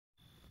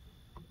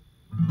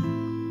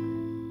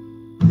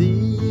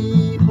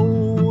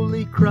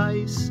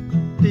Christ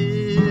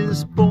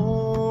is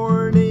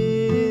born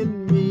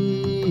in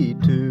me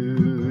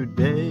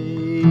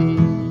today.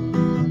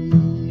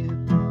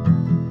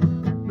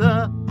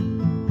 The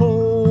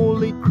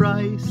Holy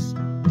Christ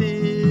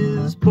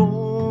is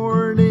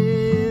born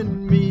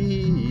in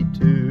me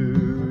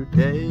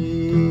today.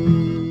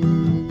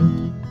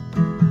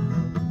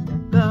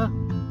 The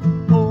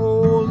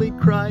Holy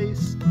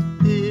Christ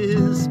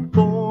is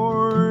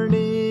born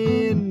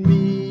in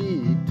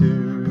me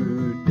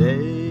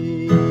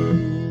today.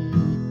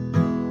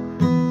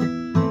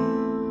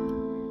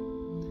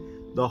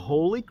 The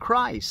Holy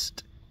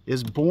Christ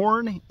is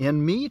born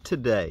in me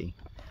today.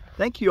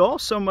 Thank you all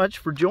so much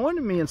for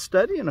joining me in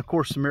studying A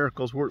Course in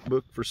Miracles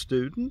workbook for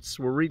students.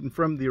 We're reading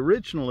from the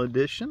original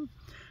edition.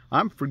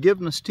 I'm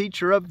Forgiveness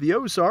Teacher of the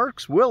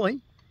Ozarks,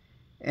 Willie,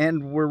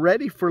 and we're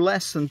ready for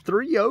Lesson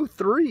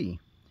 303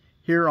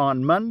 here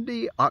on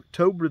Monday,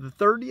 October the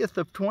 30th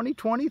of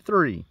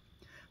 2023.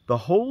 The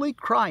Holy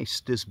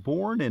Christ is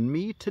born in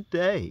me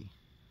today.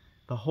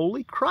 The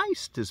Holy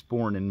Christ is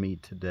born in me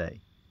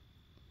today.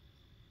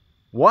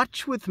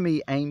 Watch with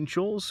me,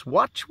 angels.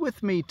 Watch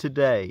with me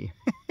today.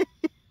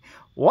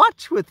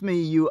 Watch with me,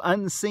 you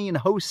unseen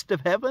host of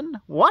heaven.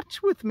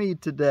 Watch with me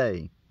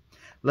today.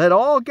 Let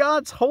all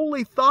God's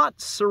holy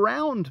thoughts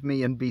surround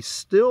me and be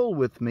still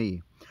with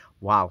me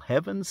while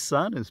heaven's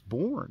Son is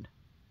born.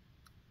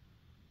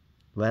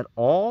 Let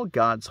all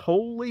God's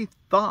holy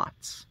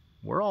thoughts,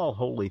 we're all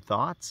holy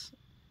thoughts,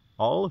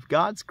 all of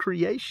God's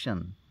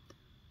creation.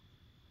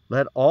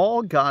 Let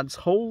all God's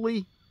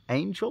holy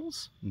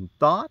angels and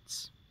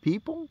thoughts,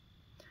 people,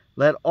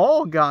 let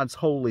all God's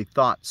holy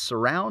thoughts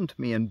surround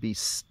me and be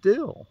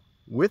still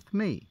with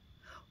me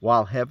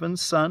while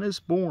heaven's Son is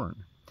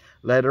born.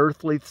 Let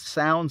earthly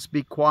sounds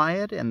be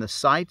quiet and the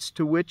sights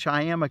to which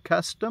I am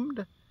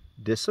accustomed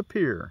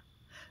disappear.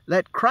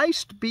 Let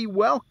Christ be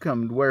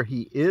welcomed where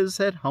he is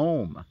at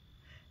home,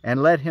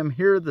 and let him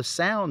hear the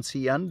sounds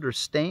he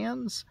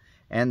understands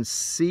and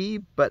see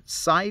but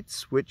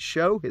sights which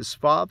show his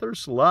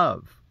Father's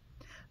love.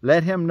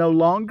 Let him no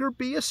longer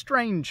be a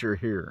stranger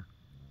here,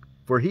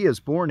 for he is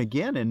born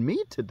again in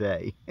me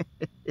today.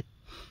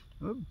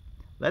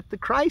 Let the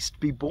Christ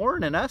be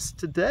born in us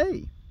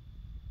today.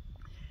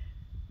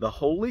 The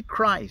Holy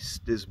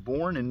Christ is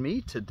born in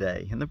me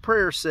today. And the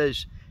prayer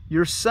says,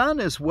 your Son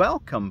is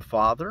welcome,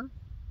 Father.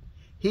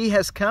 He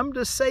has come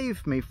to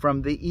save me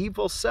from the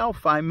evil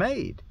self I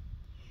made.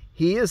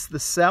 He is the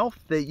self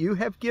that you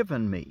have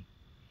given me.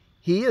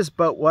 He is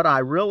but what I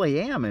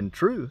really am in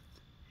truth.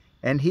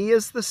 And he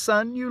is the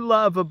Son you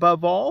love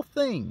above all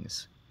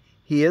things.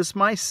 He is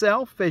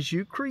myself as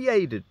you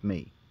created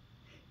me.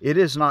 It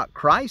is not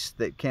Christ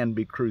that can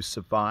be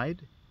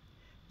crucified.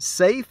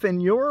 Safe in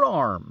your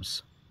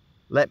arms,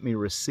 let me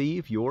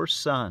receive your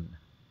Son.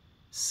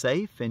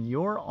 Safe in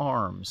your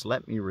arms,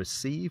 let me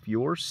receive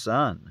your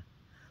Son.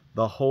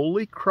 The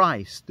Holy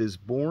Christ is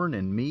born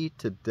in me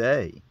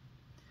today.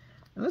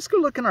 And let's go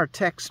look in our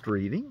text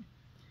reading.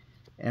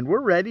 And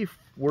we're ready.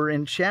 We're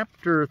in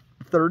chapter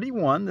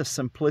 31, the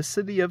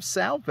simplicity of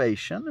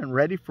salvation, and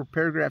ready for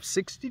paragraph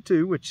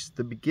 62, which is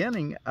the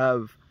beginning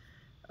of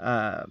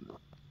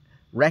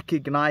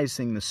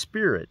recognizing the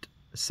Spirit,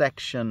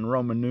 section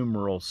Roman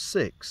numeral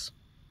 6.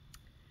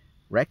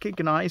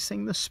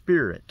 Recognizing the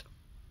Spirit.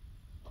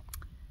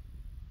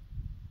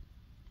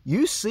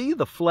 You see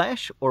the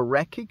flesh or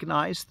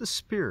recognize the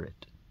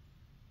Spirit.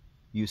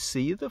 You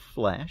see the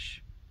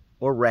flesh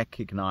or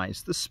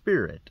recognize the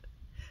Spirit.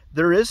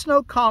 There is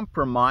no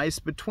compromise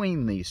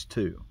between these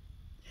two.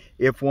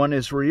 If one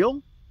is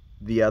real,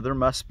 the other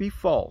must be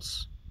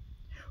false.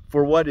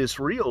 For what is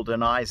real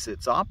denies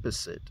its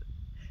opposite.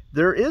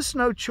 There is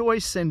no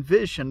choice in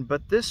vision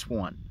but this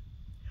one.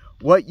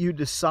 What you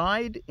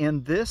decide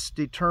in this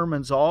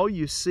determines all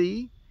you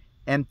see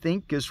and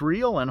think is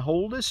real and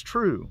hold as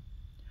true.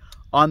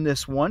 On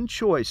this one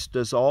choice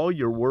does all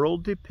your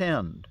world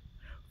depend.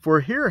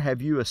 For here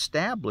have you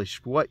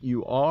established what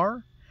you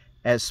are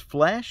as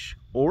flesh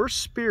or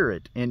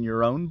spirit in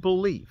your own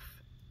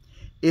belief.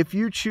 If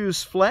you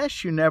choose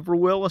flesh, you never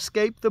will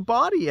escape the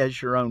body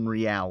as your own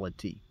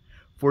reality,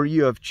 for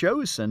you have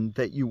chosen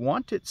that you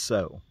want it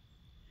so.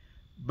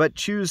 But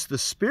choose the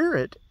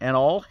Spirit, and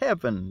all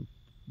heaven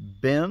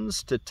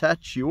bends to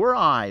touch your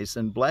eyes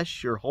and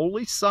bless your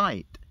holy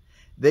sight,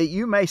 that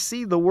you may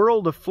see the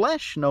world of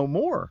flesh no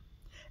more,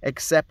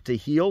 except to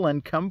heal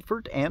and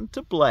comfort and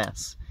to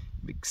bless.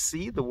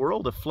 See the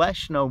world of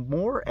flesh no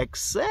more,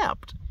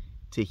 except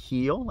to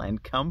heal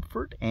and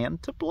comfort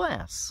and to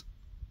bless.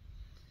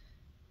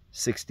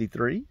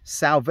 63.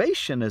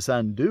 Salvation is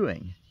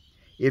undoing.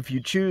 If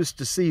you choose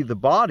to see the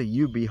body,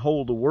 you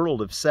behold a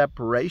world of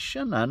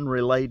separation,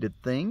 unrelated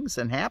things,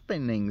 and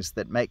happenings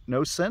that make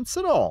no sense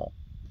at all.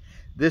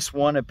 This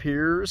one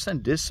appears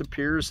and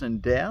disappears in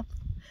death.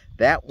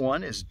 That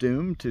one is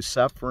doomed to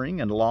suffering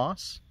and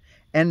loss.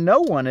 And no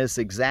one is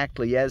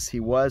exactly as he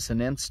was an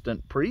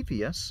instant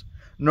previous,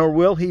 nor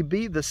will he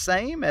be the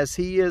same as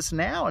he is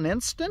now an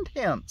instant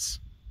hence.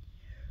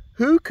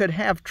 Who could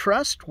have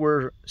trust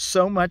where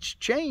so much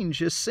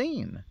change is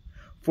seen?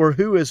 For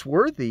who is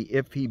worthy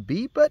if he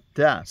be but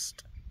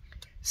dust?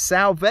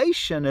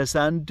 Salvation is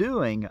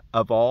undoing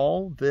of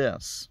all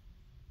this.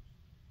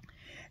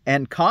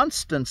 And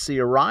constancy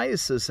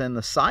arises in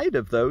the sight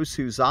of those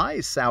whose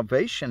eyes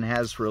salvation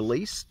has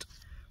released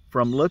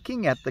from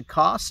looking at the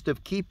cost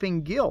of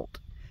keeping guilt,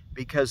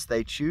 because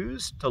they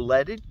choose to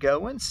let it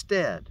go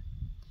instead.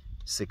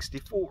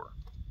 64.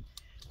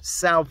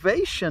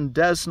 Salvation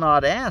does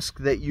not ask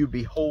that you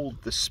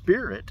behold the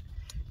Spirit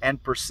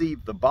and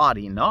perceive the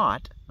body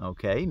not.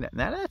 Okay, now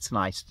that's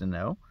nice to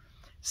know.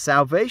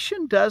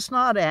 Salvation does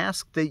not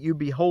ask that you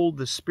behold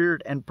the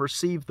Spirit and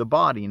perceive the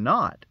body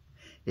not.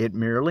 It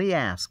merely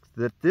asks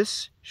that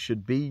this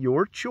should be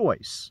your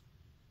choice.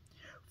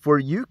 For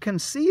you can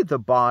see the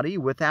body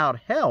without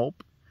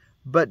help,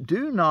 but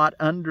do not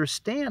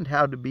understand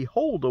how to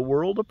behold a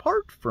world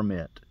apart from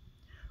it.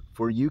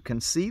 For you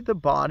can see the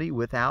body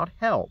without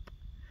help,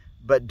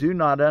 but do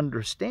not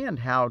understand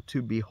how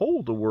to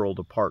behold a world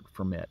apart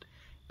from it.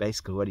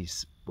 Basically,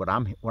 what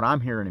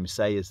I'm hearing him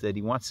say is that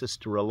he wants us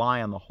to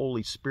rely on the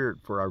Holy Spirit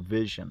for our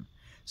vision,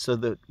 so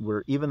that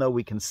even though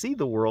we can see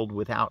the world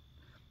without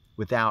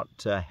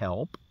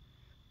help,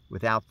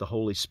 without the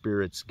Holy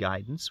Spirit's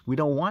guidance, we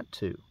don't want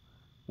to.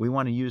 We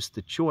want to use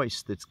the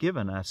choice that's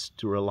given us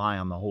to rely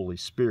on the Holy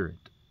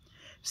Spirit.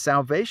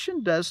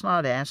 Salvation does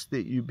not ask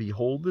that you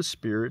behold the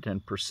Spirit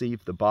and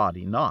perceive the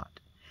body not.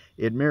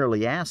 It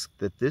merely asks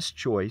that this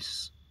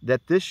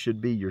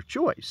should be your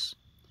choice.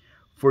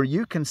 For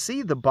you can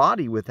see the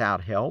body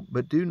without help,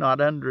 but do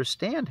not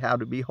understand how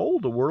to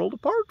behold a world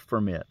apart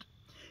from it.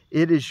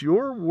 It is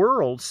your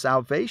world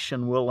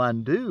salvation will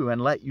undo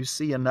and let you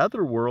see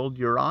another world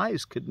your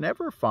eyes could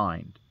never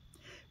find.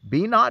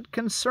 Be not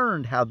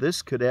concerned how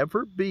this could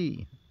ever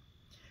be.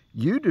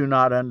 You do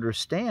not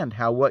understand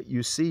how what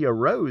you see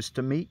arose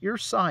to meet your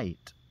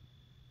sight.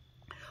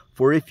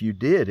 For if you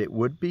did, it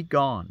would be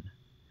gone.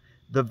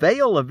 The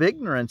veil of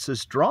ignorance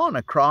is drawn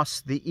across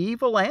the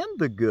evil and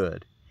the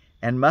good,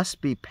 and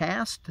must be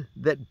passed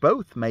that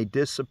both may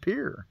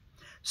disappear,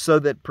 so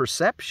that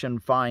perception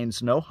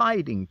finds no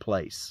hiding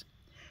place.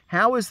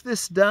 How is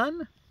this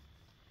done?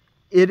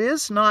 It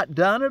is not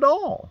done at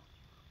all.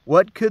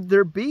 What could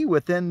there be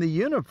within the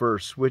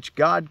universe which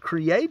God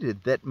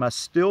created that must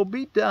still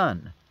be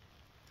done?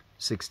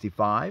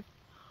 65.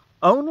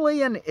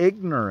 Only in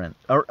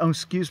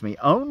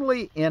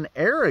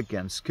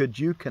arrogance could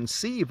you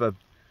conceive of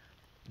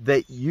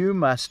that you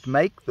must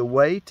make the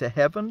way to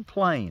heaven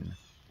plain.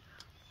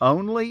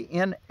 Only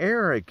in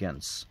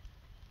arrogance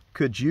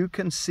could you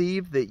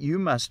conceive that you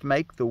must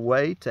make the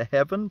way to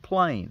heaven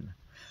plain.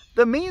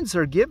 The means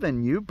are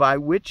given you by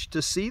which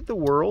to see the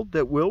world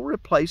that will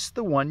replace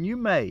the one you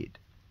made.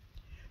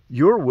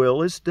 Your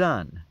will is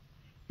done,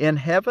 in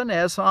heaven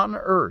as on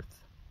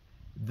earth.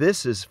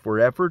 This is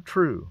forever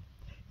true.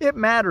 It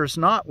matters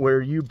not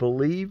where you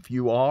believe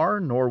you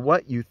are, nor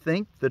what you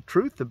think the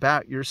truth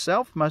about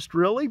yourself must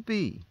really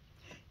be.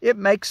 It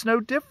makes no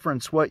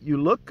difference what you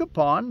look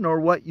upon, nor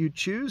what you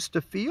choose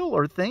to feel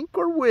or think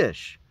or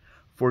wish.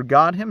 For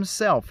God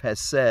Himself has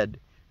said,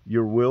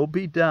 "Your will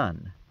be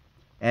done,"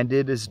 and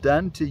it is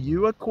done to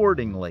you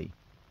accordingly.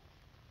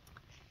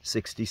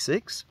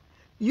 66.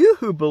 You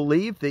who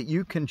believe that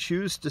you can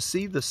choose to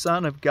see the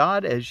Son of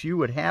God as you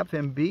would have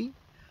Him be,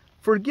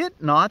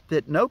 forget not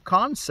that no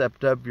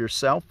concept of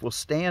yourself will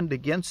stand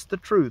against the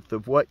truth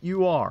of what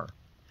you are.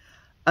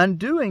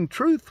 Undoing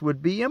truth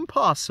would be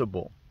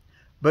impossible,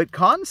 but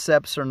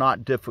concepts are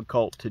not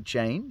difficult to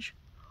change.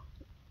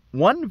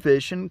 One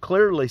vision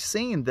clearly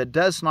seen that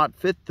does not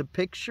fit the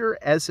picture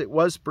as it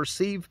was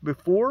perceived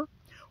before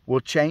will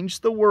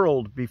change the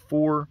world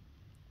before.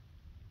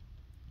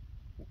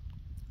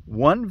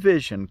 One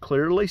vision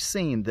clearly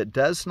seen that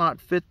does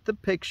not fit the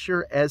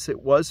picture as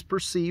it was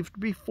perceived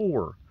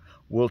before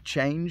will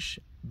change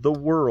the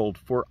world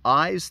for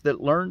eyes that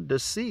learn to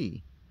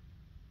see,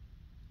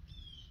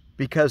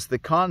 because the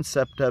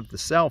concept of the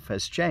self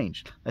has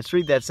changed. Let's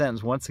read that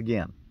sentence once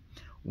again.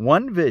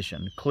 One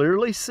vision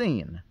clearly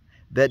seen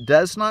that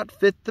does not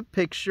fit the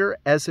picture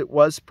as it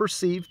was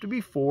perceived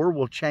before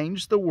will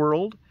change the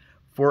world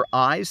for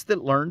eyes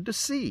that learn to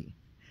see,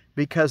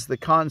 because the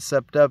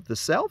concept of the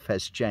self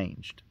has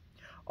changed.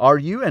 Are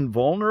you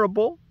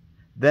invulnerable?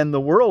 Then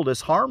the world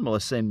is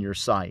harmless in your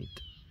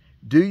sight.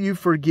 Do you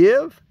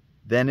forgive?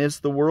 Then is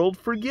the world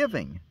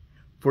forgiving,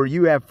 for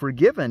you have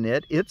forgiven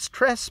it its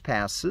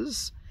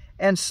trespasses,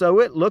 and so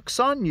it looks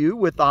on you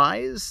with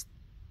eyes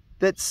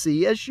that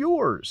see as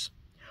yours.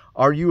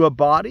 Are you a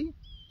body?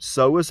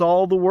 So is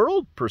all the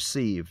world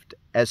perceived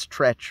as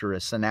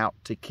treacherous and out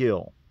to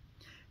kill.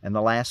 And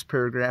the last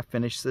paragraph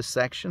finishes this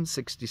section,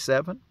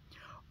 67.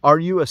 Are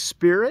you a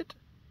spirit,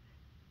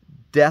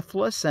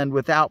 deathless and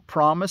without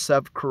promise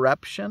of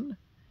corruption,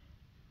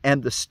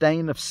 and the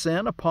stain of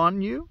sin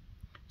upon you?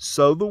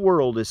 So the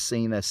world is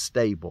seen as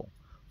stable,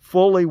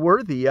 fully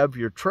worthy of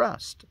your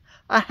trust,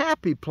 a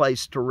happy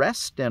place to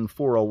rest in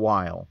for a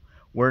while,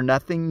 where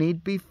nothing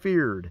need be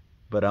feared,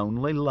 but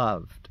only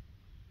loved.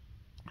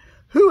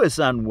 Who is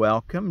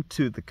unwelcome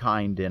to the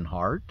kind in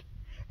heart?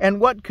 And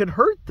what could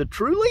hurt the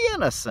truly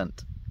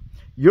innocent?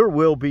 Your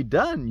will be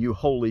done, you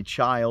holy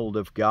child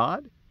of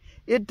God.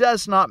 It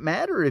does not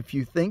matter if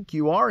you think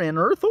you are in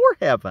earth or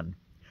heaven.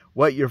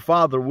 What your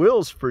Father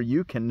wills for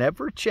you can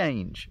never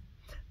change.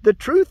 The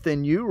truth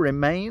in you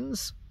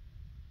remains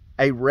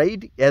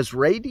as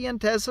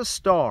radiant as a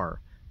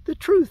star. The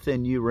truth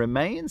in you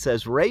remains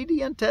as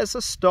radiant as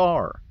a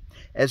star,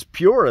 as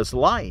pure as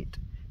light,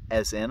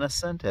 as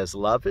innocent as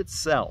love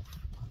itself.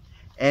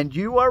 And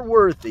you are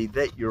worthy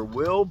that your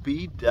will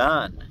be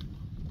done.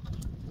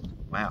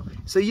 Wow.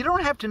 So you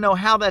don't have to know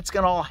how that's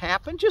going to all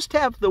happen. Just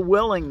have the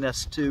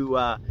willingness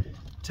to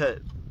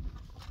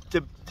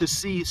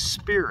see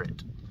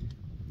spirit,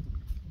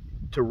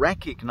 to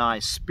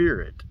recognize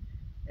spirit,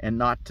 and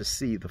not to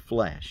see the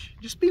flesh.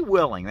 Just be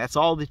willing. That's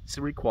all that's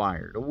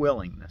required, a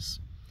willingness.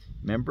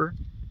 Remember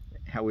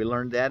how we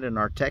learned that in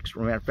our text?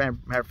 Matter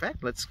of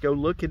fact, let's go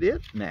look at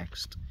it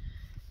next.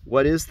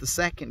 What is the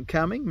second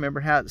coming? Remember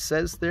how it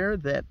says there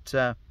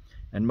that,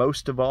 and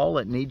most of all,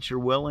 it needs your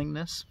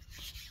willingness.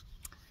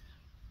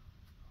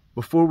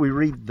 Before we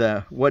read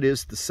what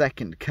is the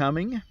second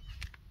coming,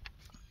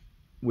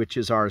 which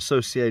is our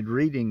associated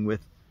reading with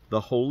the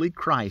Holy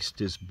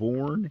Christ is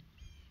born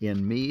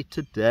in me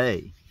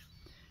today.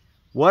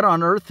 What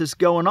on earth is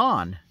going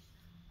on?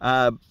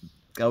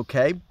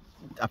 Okay,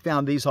 I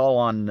found these all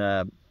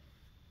on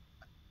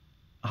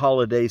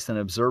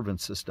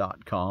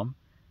holidaysandobservances.com.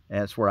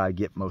 That's where I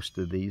get most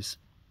of these,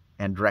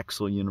 and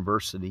Drexel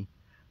University.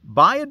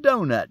 Buy a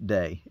donut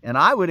day. And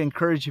I would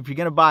encourage you, if you're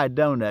going to buy a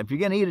donut, if you're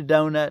going to eat a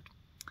donut,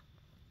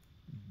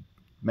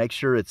 make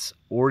sure it's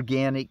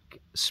organic,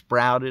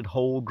 sprouted,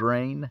 whole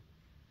grain.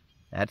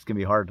 That's going to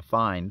be hard to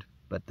find,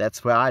 but that's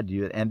how I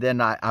do it. And then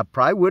I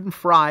probably wouldn't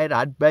fry it.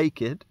 I'd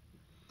bake it.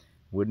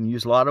 Wouldn't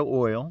use a lot of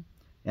oil.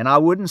 And I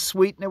wouldn't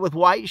sweeten it with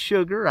white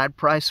sugar. I'd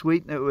probably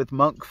sweeten it with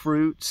monk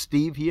fruit,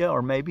 stevia,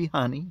 or maybe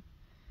honey.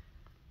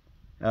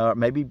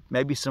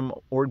 Maybe some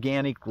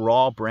organic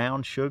raw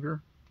brown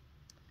sugar.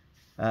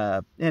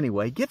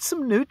 Anyway, get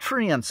some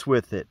nutrients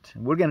with it.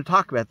 We're going to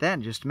talk about that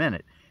in just a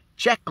minute.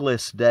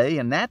 Checklist day,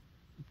 and that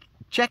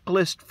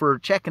checklist for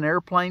checking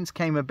airplanes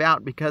came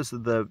about because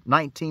of the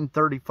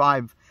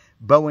 1935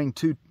 Boeing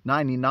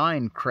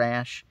 299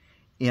 crash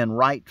in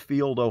Wright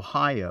Field,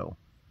 Ohio.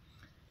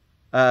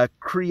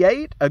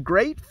 Create a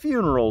great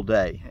funeral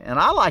day. And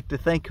I like to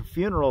think of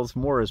funerals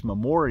more as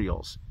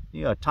memorials.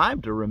 You know, a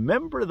time to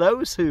remember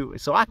those who,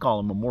 so I call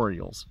them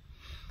memorials.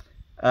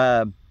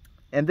 And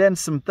then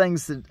some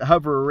things that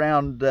hover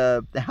around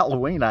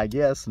Halloween, I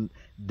guess, and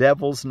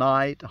Devil's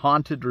Night,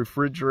 Haunted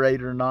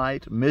Refrigerator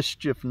Night,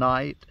 Mischief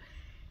Night,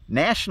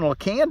 National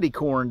Candy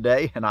Corn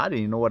Day, and I didn't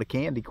even know what a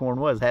candy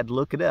corn was. I had to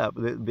look it up.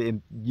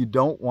 You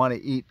don't want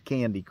to eat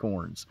candy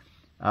corns.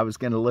 I was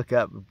going to look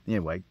up,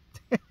 anyway,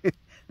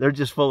 they're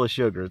just full of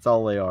sugar. It's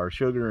all they are,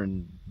 sugar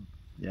and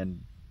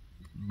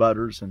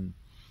butters and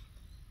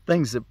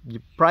things that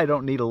you probably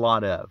don't need a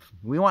lot of.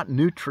 We want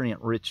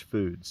nutrient-rich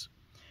foods.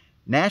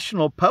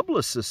 National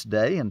Publicist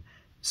Day, and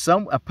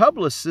a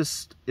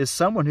publicist is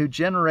someone who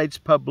generates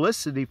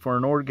publicity for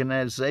an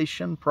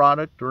organization,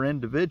 product, or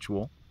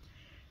individual.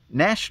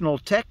 National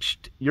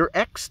Text Your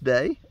Ex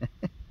Day.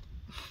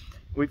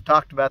 We've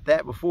talked about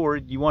that before.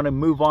 You want to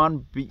move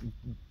on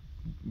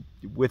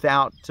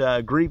without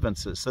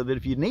grievances, so that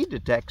if you need to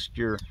text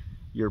your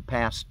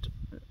past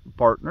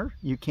partner,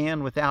 you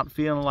can without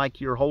feeling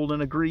like you're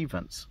holding a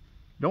grievance.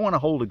 You don't want to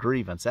hold a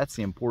grievance. That's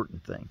the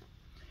important thing.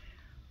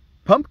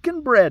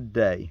 Pumpkin Bread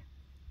Day.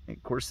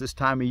 Of course, this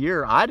time of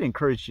year, I'd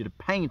encourage you to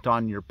paint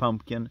on your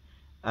pumpkin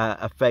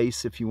a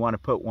face if you want to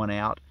put one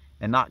out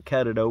and not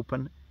cut it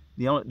open.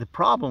 The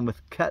problem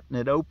with cutting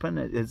it open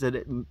is that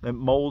it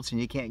molds and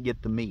you can't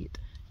get the meat.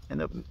 And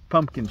the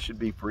pumpkin should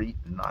be for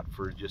eating, not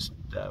for just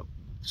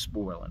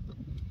spoiling.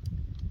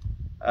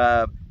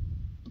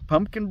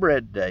 Pumpkin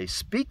Bread Day.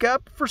 Speak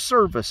Up for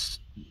Service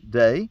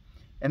Day,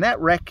 and that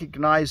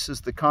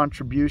recognizes the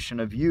contribution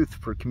of youth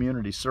for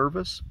community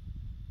service.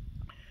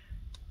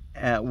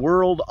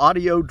 World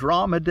Audio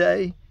Drama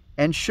Day,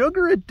 and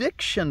Sugar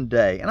Addiction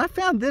Day. And I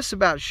found this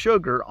about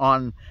sugar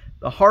on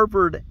the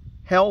Harvard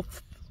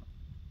Health,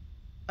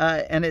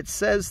 and it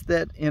says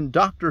that in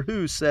Dr.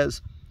 Who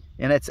says,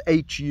 and it's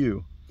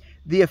HU,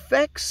 the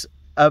effects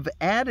of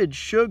added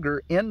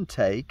sugar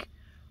intake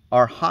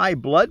are high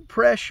blood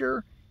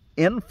pressure,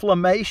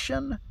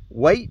 inflammation,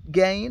 weight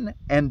gain,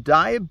 and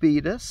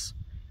diabetes,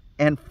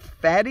 and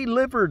fatty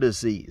liver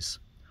disease.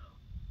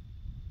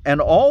 And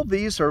all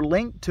these are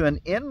linked to an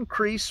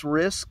increased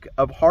risk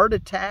of heart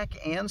attack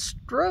and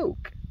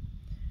stroke.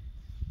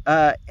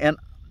 I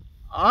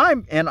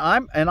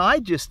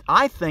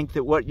think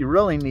that what you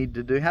really need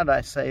to do, how do I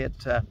say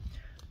it?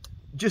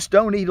 Just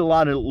don't eat a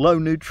lot of low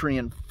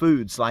nutrient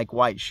foods like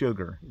white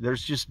sugar.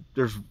 There's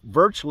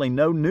virtually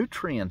no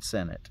nutrients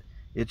in it.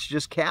 It's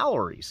just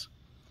calories.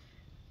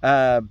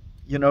 You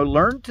know,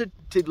 learn to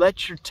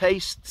let your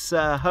tastes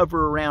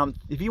hover around.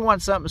 If you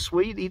want something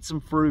sweet, eat some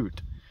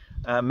fruit.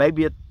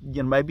 Maybe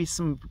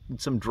some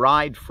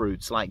dried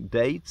fruits like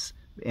dates,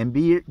 and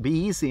be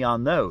easy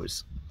on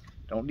those.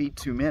 Don't eat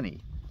too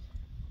many.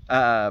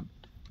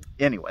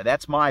 anyway,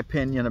 that's my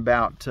opinion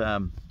about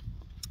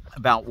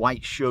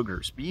white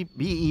sugars. Be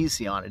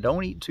easy on it.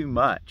 Don't eat too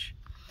much.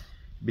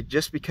 But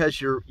just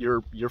because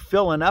you're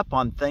filling up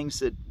on things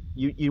that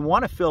you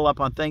want to fill up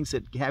on things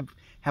that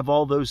have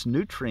all those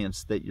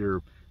nutrients that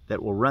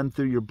will run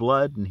through your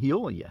blood and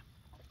heal you.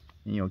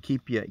 You know,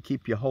 keep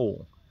you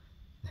whole,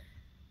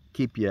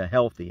 keep you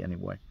healthy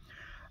anyway.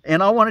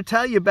 And I want to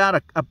tell you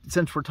about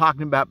since we're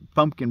talking about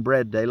pumpkin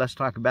bread day, let's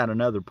talk about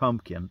another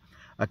pumpkin,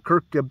 a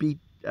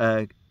Cucurbito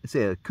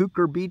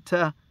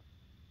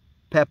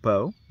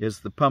pepo is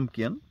the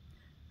pumpkin.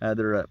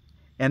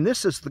 And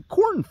this is the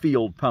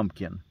Cornfield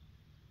pumpkin.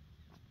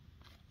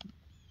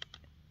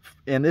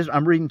 And this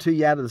I'm reading to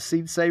you out of the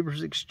Seed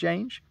Savers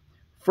Exchange.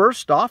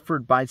 First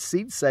offered by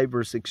Seed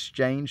Savers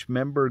Exchange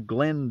member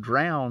Glenn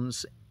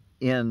Drowns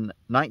in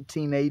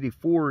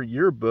 1984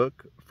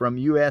 yearbook from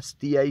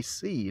USDA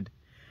seed.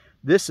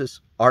 This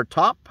is our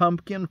top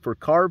pumpkin for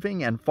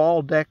carving and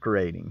fall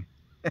decorating.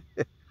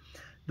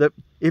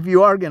 If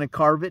you are going to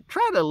carve it,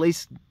 try to at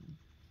least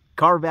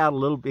carve out a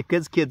little bit,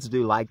 because kids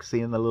do like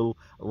seeing the little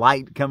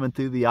light coming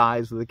through the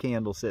eyes of the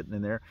candle sitting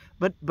in there.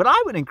 But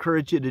I would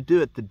encourage you to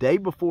do it the day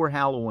before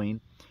Halloween.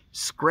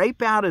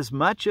 Scrape out as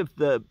much of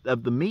the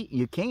meat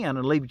you can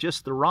and leave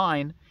just the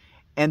rind,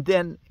 and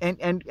then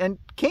and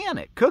can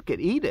it, cook it,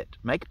 eat it,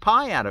 make a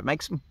pie out of it,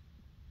 make some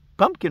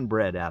pumpkin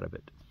bread out of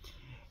it.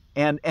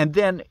 And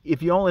then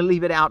if you only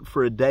leave it out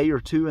for a day or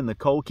two in the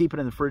cold, keep it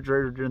in the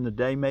refrigerator during the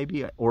day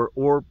maybe,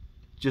 or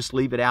just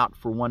leave it out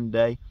for one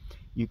day,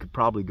 you could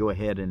probably go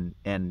ahead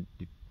and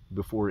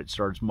before it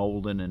starts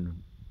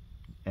molding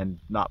and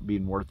not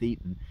being worth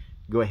eating,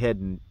 go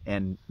ahead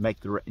and make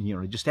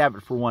just have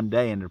it for one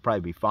day, and it'll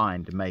probably be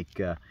fine to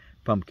make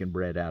pumpkin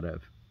bread out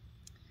of.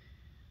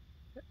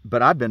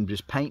 But I've been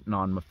just painting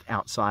on the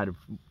outside of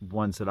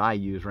ones that I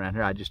use around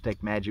here. I just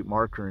take magic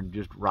marker and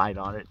just write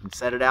on it and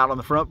set it out on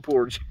the front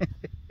porch.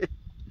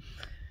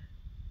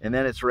 And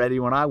then it's ready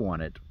when I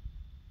want it.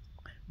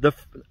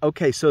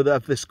 So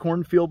this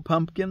Cornfield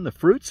pumpkin, the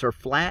fruits are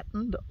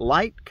flattened,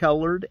 light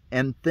colored,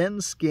 and thin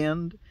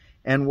skinned,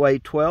 and weigh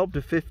 12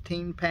 to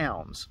 15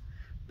 pounds.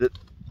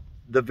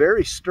 The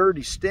very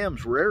sturdy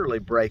stems rarely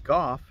break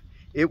off.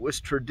 It was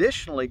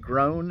traditionally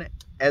grown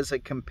as a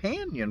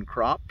companion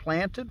crop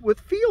planted with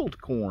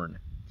field corn.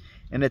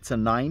 And it's a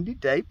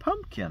 90-day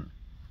pumpkin.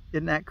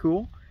 Isn't that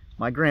cool?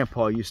 My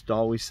grandpa used to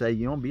always say,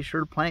 be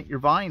sure to plant your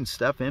vine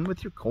stuff in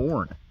with your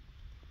corn.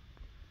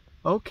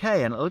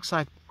 Okay, and it looks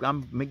like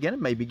I'm going to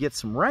maybe get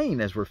some rain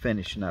as we're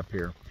finishing up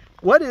here.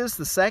 What is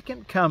the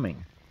second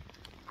coming?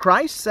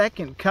 Christ's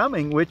second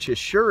coming, which as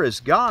sure as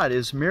God,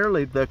 is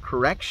merely the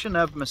correction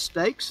of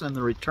mistakes and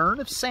the return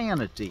of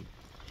sanity.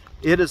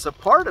 It is a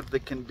part of the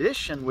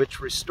condition which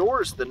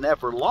restores the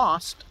never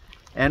lost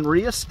and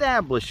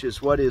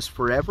reestablishes what is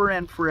forever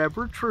and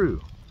forever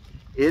true.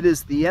 It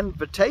is the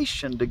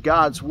invitation to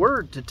God's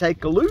Word to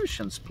take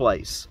illusion's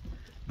place,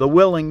 the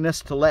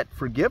willingness to let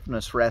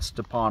forgiveness rest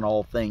upon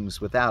all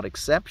things without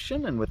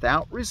exception and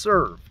without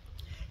reserve.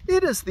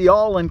 It is the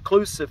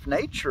all-inclusive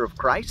nature of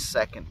Christ's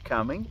second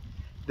coming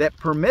that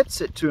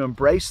permits it to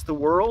embrace the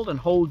world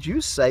and hold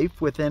you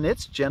safe within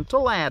its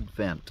gentle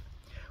advent,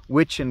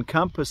 which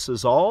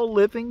encompasses all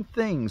living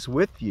things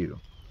with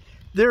you.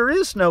 There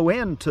is no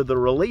end to the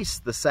release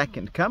the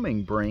second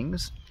coming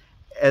brings,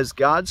 as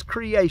God's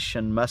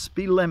creation must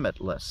be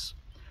limitless.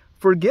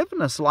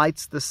 Forgiveness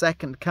lights the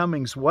second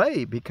coming's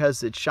way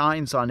because it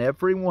shines on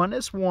everyone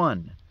as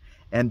one,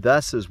 and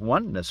thus is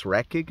oneness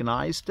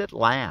recognized at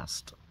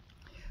last.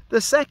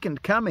 The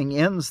second coming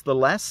ends the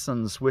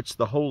lessons which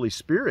the Holy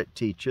Spirit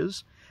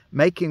teaches,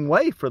 making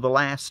way for the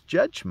last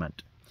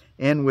judgment,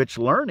 in which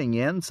learning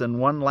ends in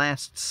one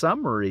last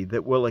summary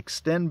that will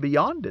extend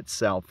beyond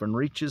itself and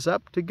reaches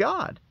up to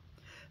God.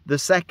 The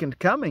second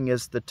coming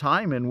is the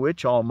time in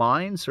which all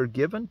minds are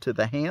given to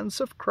the hands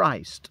of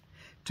Christ,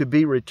 to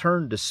be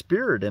returned to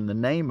spirit in the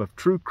name of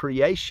true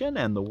creation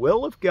and the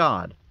will of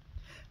God.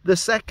 The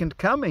second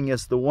coming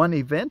is the one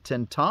event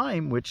in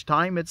time which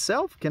time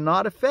itself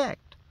cannot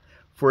affect.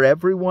 For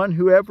everyone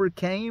who ever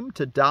came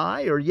to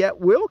die or yet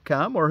will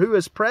come, or who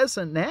is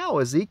present now,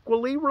 is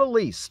equally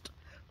released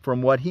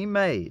from what he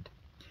made.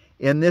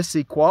 In this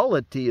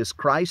equality is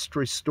Christ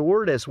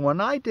restored as one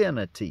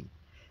identity,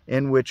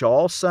 in which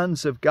all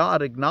sons of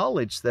God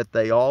acknowledge that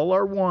they all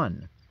are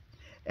one.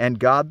 And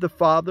God the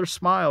Father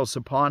smiles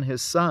upon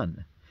His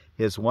Son,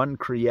 His one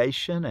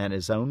creation and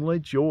His only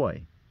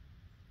joy.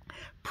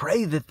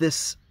 Pray that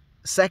this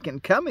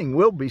second coming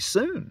will be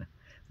soon,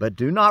 but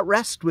do not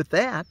rest with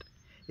that.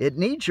 It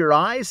needs your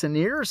eyes and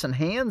ears and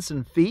hands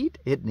and feet.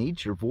 It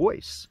needs your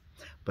voice.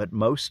 But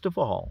most of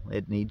all,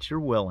 it needs your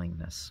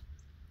willingness.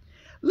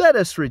 Let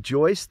us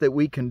rejoice that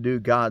we can do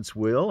God's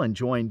will and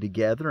join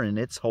together in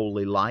its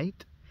holy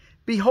light.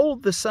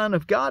 Behold, the Son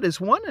of God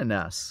is one in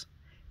us,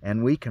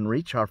 and we can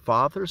reach our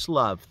Father's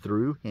love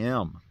through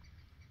Him.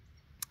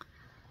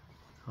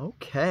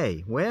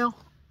 Okay, well,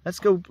 let's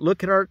go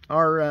look at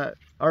our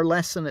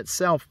lesson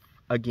itself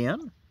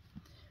again.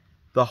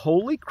 The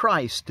Holy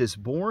Christ is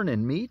born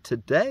in me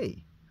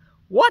today.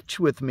 Watch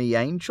with me,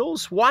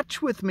 angels,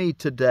 watch with me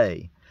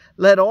today.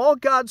 Let all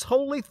God's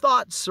holy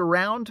thoughts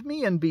surround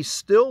me and be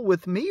still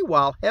with me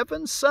while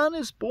heaven's Son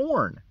is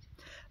born.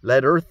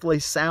 Let earthly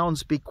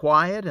sounds be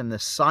quiet and the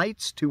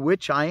sights to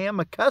which I am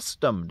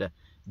accustomed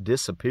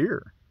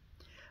disappear.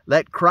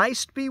 Let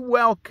Christ be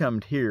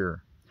welcomed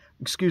here.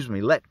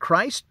 Let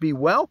Christ be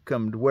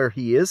welcomed where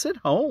he is at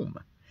home,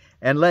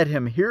 and let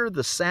him hear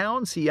the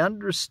sounds he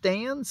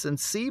understands and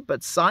see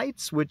but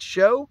sights which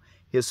show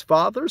his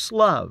Father's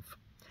love.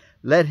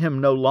 Let him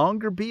no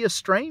longer be a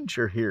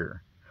stranger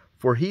here,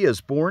 for he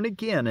is born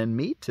again in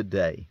me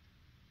today.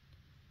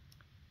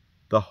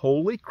 The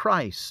Holy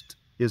Christ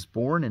is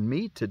born in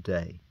me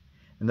today.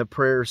 And the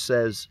prayer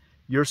says,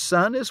 Your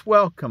Son is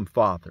welcome,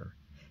 Father.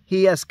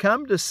 He has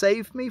come to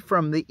save me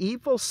from the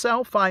evil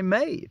self I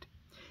made.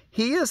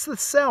 He is the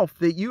self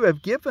that you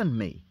have given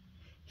me.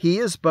 He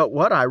is but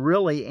what I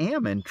really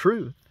am in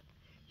truth.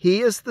 He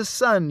is the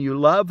Son you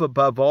love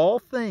above all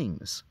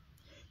things.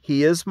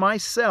 He is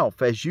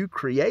myself as you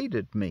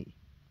created me.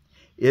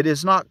 It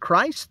is not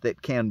Christ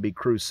that can be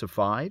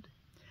crucified.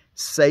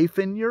 Safe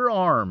in your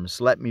arms,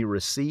 let me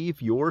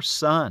receive your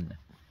Son.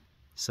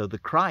 So the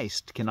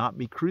Christ cannot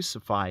be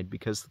crucified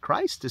because the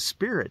Christ is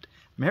Spirit.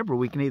 Remember,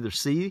 we can either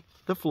see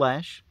the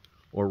flesh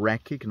or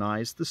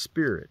recognize the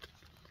Spirit.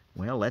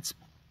 Well, let's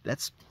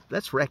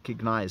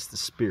recognize the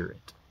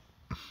Spirit.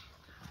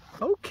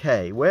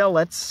 Okay, well,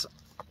 let's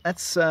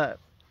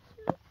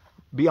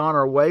be on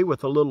our way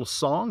with a little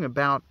song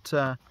about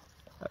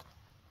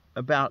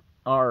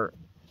our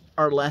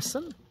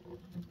lesson.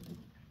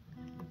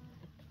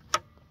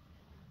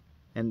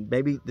 And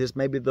maybe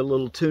the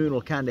little tune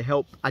will kind of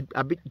help. I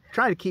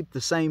try to keep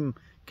the same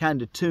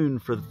kind of tune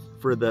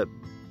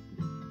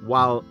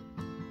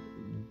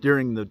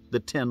during the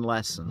 10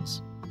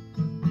 lessons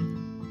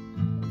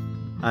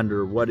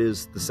under what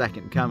is the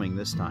second coming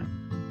this time.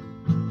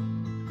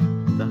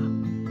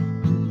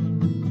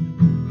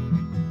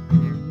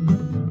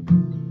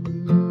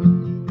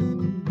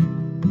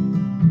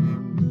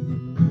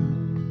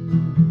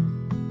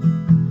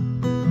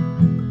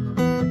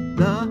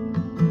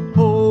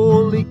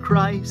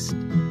 Christ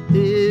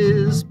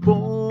is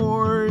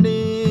born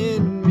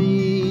in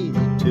me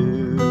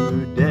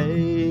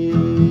today.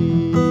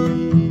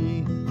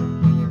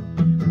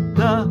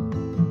 The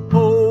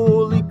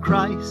Holy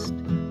Christ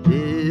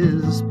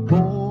is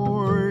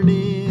born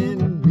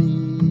in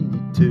me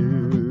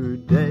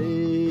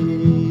today.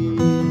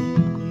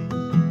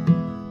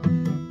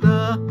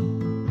 The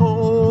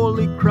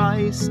Holy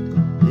Christ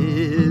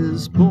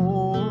is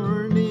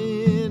born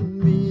in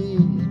me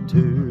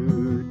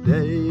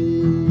today.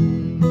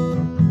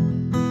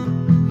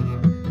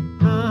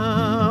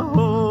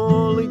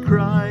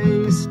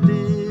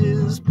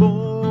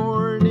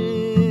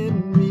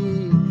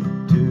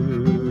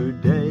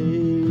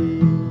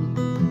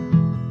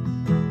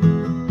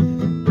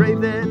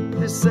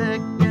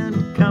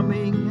 Second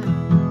coming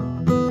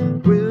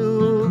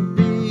will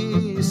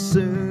be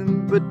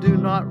soon, but do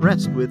not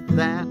rest with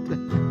that.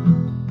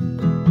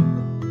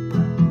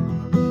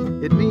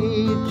 It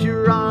needs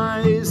your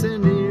eyes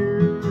and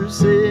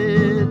ears,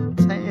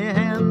 its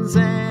hands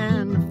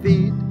and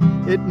feet.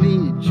 It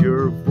needs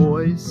your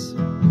voice.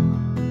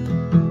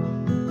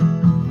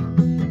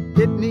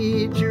 It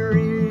needs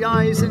your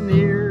eyes and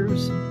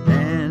ears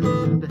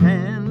and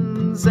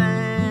hands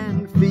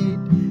and feet.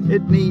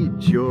 It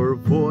needs your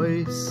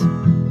voice.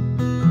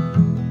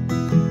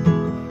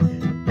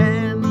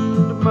 And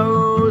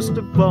most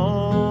of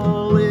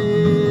all,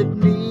 it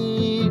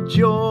needs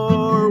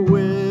your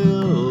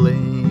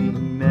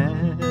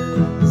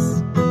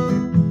willingness.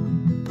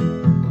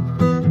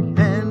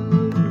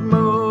 And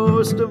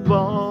most of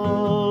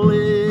all,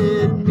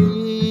 it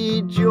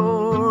needs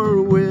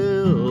your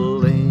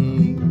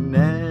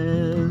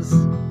willingness.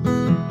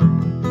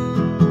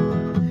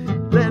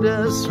 Let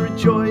us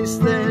rejoice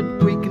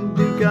that we can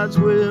do God's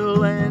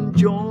will and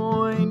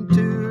join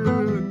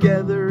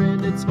together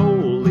in its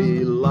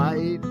holy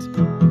light.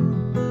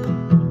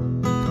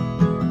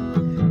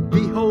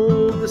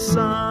 Behold, the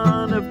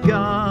Son of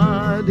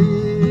God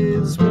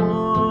is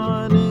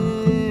one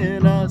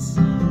in us,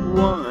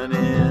 one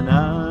in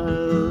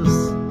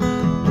us.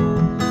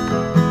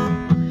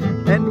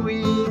 And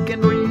we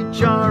can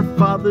reach our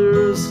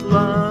Father's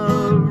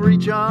love,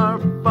 reach our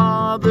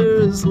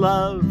Father's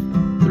love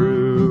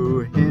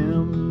through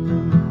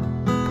Him.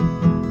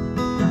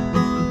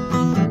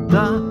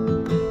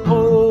 The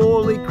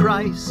Holy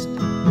Christ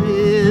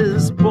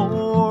is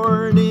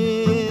born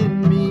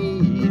in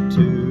me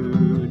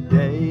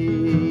today.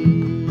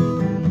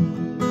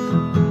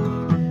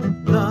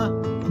 The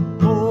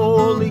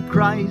Holy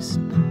Christ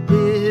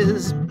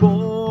is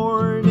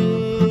born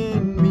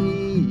in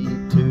me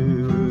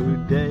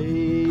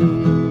today.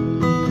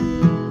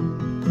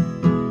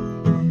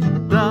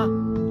 The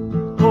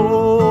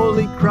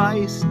Holy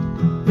Christ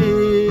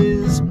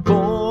is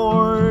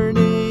born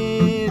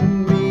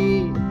in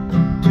me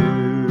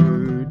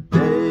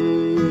today.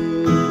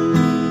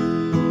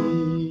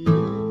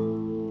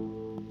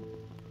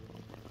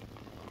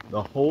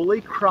 The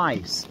Holy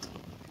Christ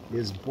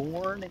is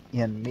born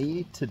in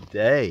me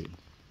today.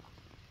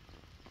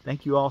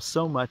 Thank you all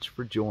so much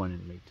for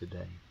joining me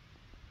today.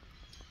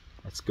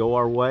 Let's go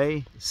our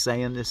way,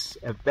 saying this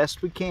as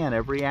best we can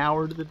every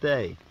hour of the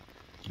day.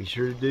 Be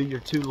sure to do your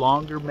 2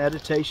 longer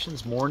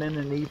meditations, morning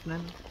and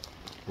evening,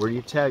 where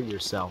you tell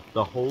yourself,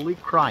 the Holy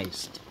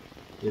Christ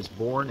is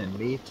born in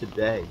me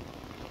today.